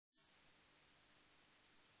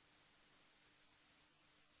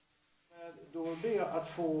Då ber jag att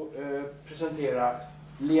få presentera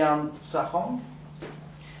Lian Sahong.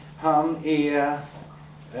 Han är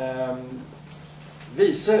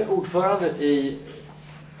vice ordförande i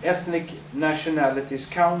Ethnic Nationalities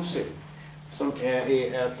Council, som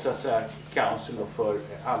är ett så att säga council för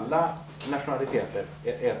alla nationaliteter,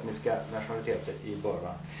 etniska nationaliteter i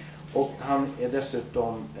Burma. Och han är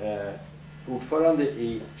dessutom ordförande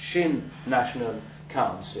i Chin National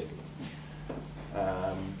Council.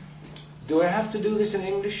 Do I have to do this in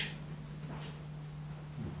English?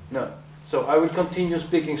 No. So I will continue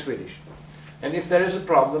speaking Swedish. And if there is a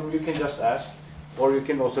problem, you can just ask, or you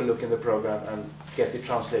can also look in the program and get it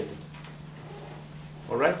translated.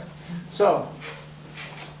 All right? So,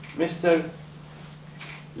 Mr.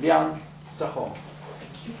 Lian Sahong,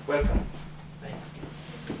 welcome. Thanks.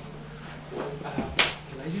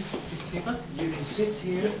 Can I use this table? You can sit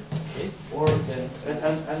here, Okay. or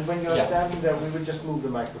and when you're standing there, we will just move the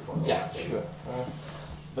microphone. Yeah, sure.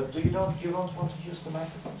 But you don't want to use the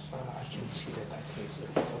microphones? I can see that. I think so.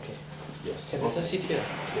 Okay. Yes. Can I just sit here?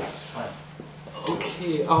 Yes. Fine.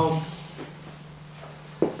 Okay.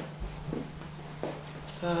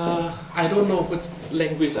 I don't know what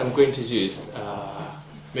language I'm going to use.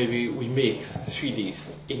 Maybe we mix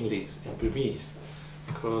Swedish, English, and Burmese,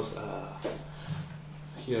 because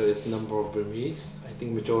here is number of Burmese. I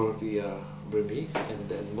think majority are Burmese, and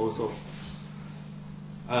then most of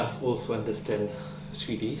us also understand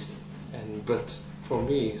Swedish. But for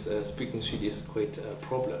me, speaking Swedish is quite a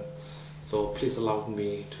problem. So please allow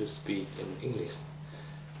me to speak in English.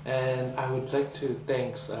 And I would like to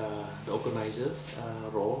thank the organizers,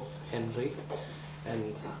 Rolf, Henry,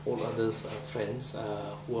 and all others friends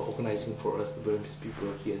who are organizing for us, the Burmese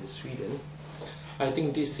people here in Sweden. I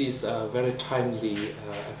think this is a very timely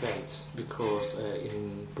event because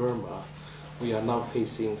in Burma we are now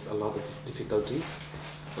facing a lot of difficulties,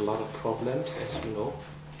 a lot of problems, as you know.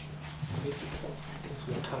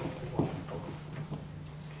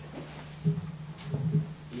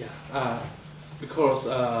 Because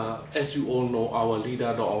as you all know, our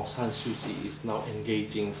leader Aung San Suu Kyi is now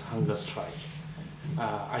engaging hunger strike.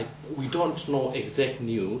 We don't know exact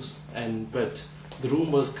news, but the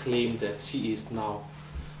rumors claim that she is now,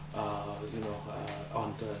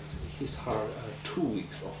 on her 2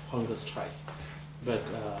 weeks of hunger strike. But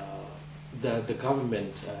the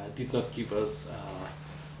government did not give us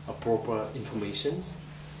a proper information,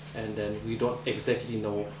 and then we don't exactly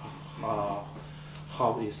know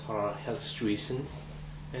how is her health situation.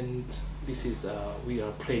 And this is we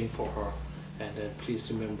are praying for her, and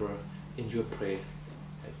please remember in your prayer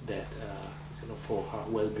that for her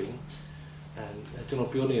well-being. And ကျွန်တော်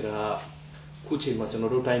ပြောနေတာခုချိန်မှာကျွန်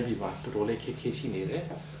တော်တို့တိုင်းပြည်မှာတော်တော်လေးခက်ခဲရှိနေတယ်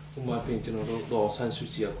။ဥပမာဖြင့်ကျွန်တော်တို့ဒေါ်ဆန်းစု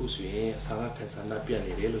ကြည်အခုဆိုရင်အစာငါခံစားနာပြတ်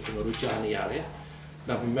နေတယ်လို့ကျွန်တော်တို့ကြားနေရတယ်။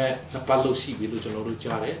ဒါပေမဲ့နှစ်ပတ်လို့ရှိပြီလို့ကျွန်တော်တို့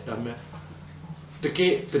ကြားတယ်။ဒါပေမဲ့တက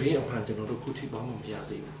ယ်တရင်အမှန်ကျွန်တော်တို့ခုထိဘာမှမရ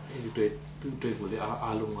သေးဘူး။အဲဒီတွေကိုလည်း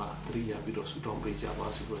အားလုံးကသတိရပြီးတော့ဆူတောင်းပေးကြပါ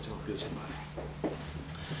ဆိုတော့ကျွန်တော်ပြောချင်ပါတယ်။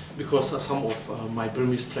 Because some of my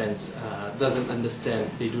Burmese friends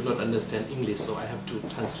they do not understand English, so I have to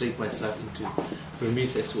translate myself into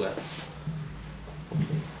Burmese as well.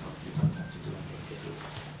 Okay. You don't have to do it.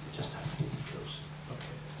 You just have to be close.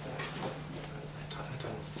 Okay. I try not to.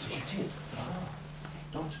 You did?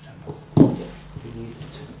 Don't turn off. Okay. You need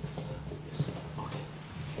to. Yes. Okay.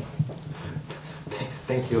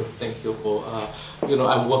 Thank you for.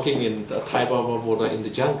 I'm working in the Thai-Burma border in the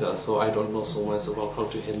jungle, so I don't know so much about how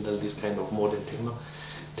to handle this kind of modern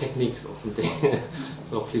techniques or something.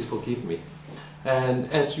 So please forgive me. And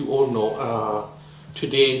as you all know,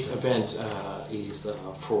 today's event is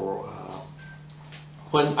for.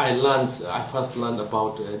 When I first learned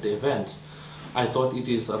about the event, I thought it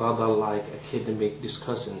is rather like academic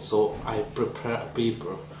discussion. So I prepared a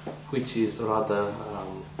paper, which is rather.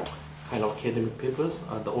 Kind of academic papers,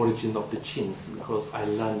 the origin of the Chins, because I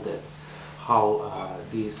learned that how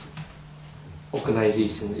this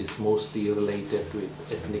organization is mostly related with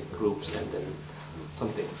ethnic groups and then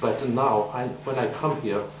something. But now, when I come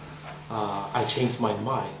here, I changed my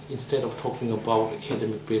mind. Instead of talking about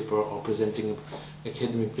academic paper or presenting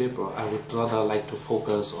academic paper, I would rather like to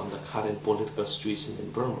focus on the current political situation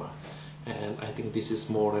in Burma. And I think this is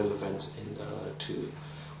more relevant to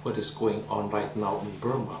what is going on right now in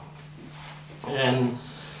Burma. And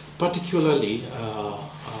particularly,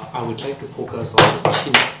 I would like to focus on the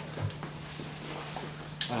Chin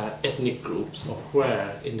ethnic groups, of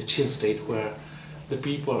where in the Chin state where the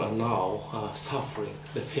people are now suffering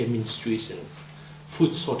the famine situations,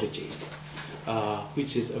 food shortages,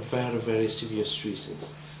 which is a very, very severe situation.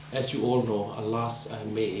 As you all know, last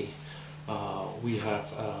May we have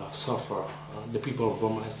suffered, the people of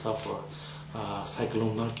Burma have suffered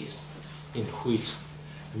cyclone Nargis, in which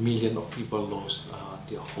millions of people lost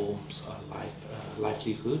their homes,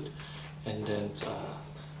 livelihood, and then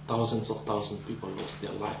thousands of people lost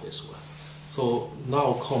their life as well. So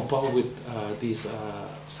now compound with this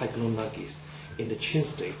cyclone Nargis in the Chin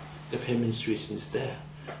State, the famine situation is there,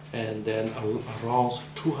 and then around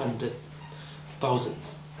 200,000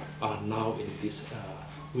 are now in this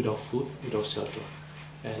without food, without shelter,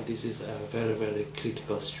 and this is a very, very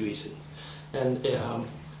critical situation. And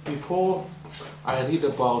before I read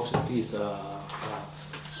about this,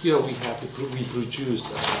 here we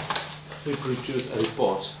produce a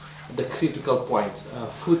report, the critical point,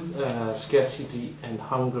 food scarcity and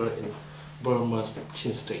hunger in Burma's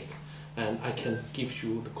Chin State. And I can give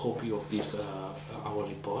you the copy of this our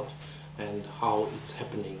report and how it's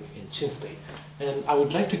happening in Chin State. And I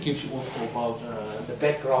would like to give you also about the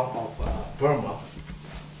background of Burma.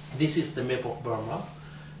 This is the map of Burma,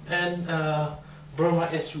 and Burma,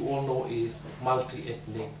 as you all know, is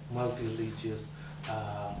multi-ethnic, multi-religious,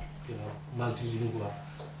 multilingual,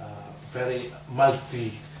 very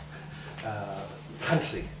multi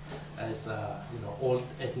country, as all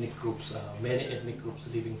ethnic groups, many ethnic groups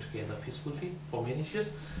living together peacefully for many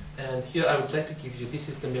years. And here I would like to give you, this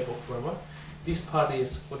is the map of Burma. This part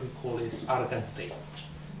is what we call is Arakan State.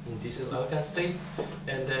 And this is Arakan State,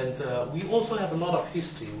 and then we also have a lot of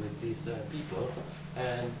history with these people.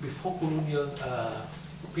 And before colonial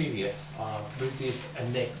period, British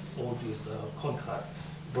annexed all these conquered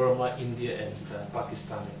Burma, India, and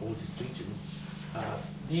Pakistan, and all these regions.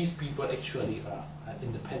 These people actually are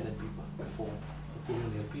independent people before the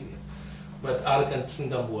colonial period. But Arakan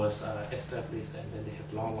Kingdom was established, and then they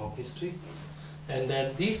have long history. And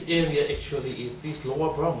then this area actually is, this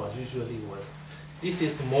lower Burma usually was, this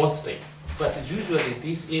is Mon State, but usually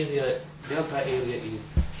this area, Delta area, is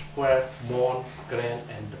where Mon, Grand,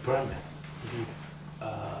 and the Burman live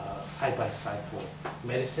side by side for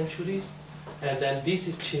many centuries. And then this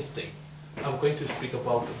is Chin State. I'm going to speak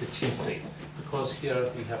about the Chin State because here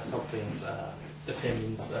we have suffering the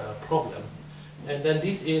famine's problem. And then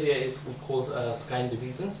this area is we call Sky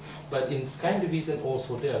Divisions, but in Sky Division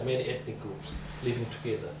also there are many ethnic groups living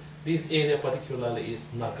together. This area particularly is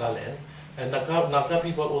Nagaland, and Naga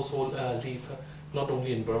people also live not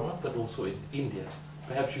only in Burma but also in India.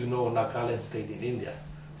 Perhaps you know Nagaland State in India,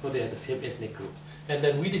 so they are the same ethnic group. And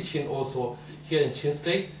then we the Chin also here in Chin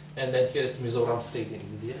State, and then here is Mizoram State in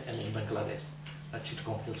India, and in Bangladesh,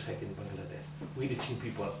 Chittagong Hill Trek in Bangladesh. We the Chin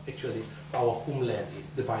people, actually our homeland is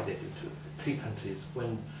divided into 3 countries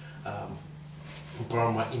when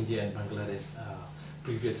Burma, India, and Bangladesh,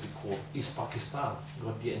 previously called East Pakistan,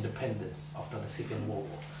 got their independence after the Second World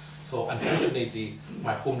War. So unfortunately,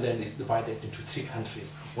 my homeland is divided into 3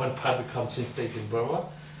 countries. One part becomes Chin State in Burma,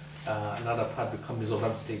 another part becomes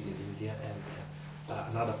Mizoram State in India, and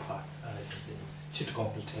another part is in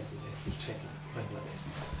Chittagong Hill Trek in Bangladesh.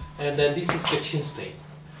 And then this is Kachin State.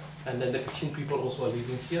 And then the Kachin people also are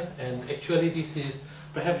living here. And actually this is,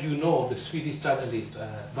 perhaps you know, the Swedish journalist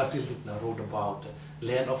Bertil Lintner wrote about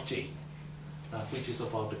Land of Jade, which is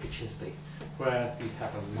about the Kachin State, where we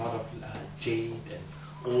have a lot of jade and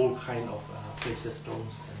all kind of precious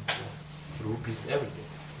stones and rubies, everything,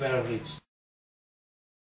 very rich.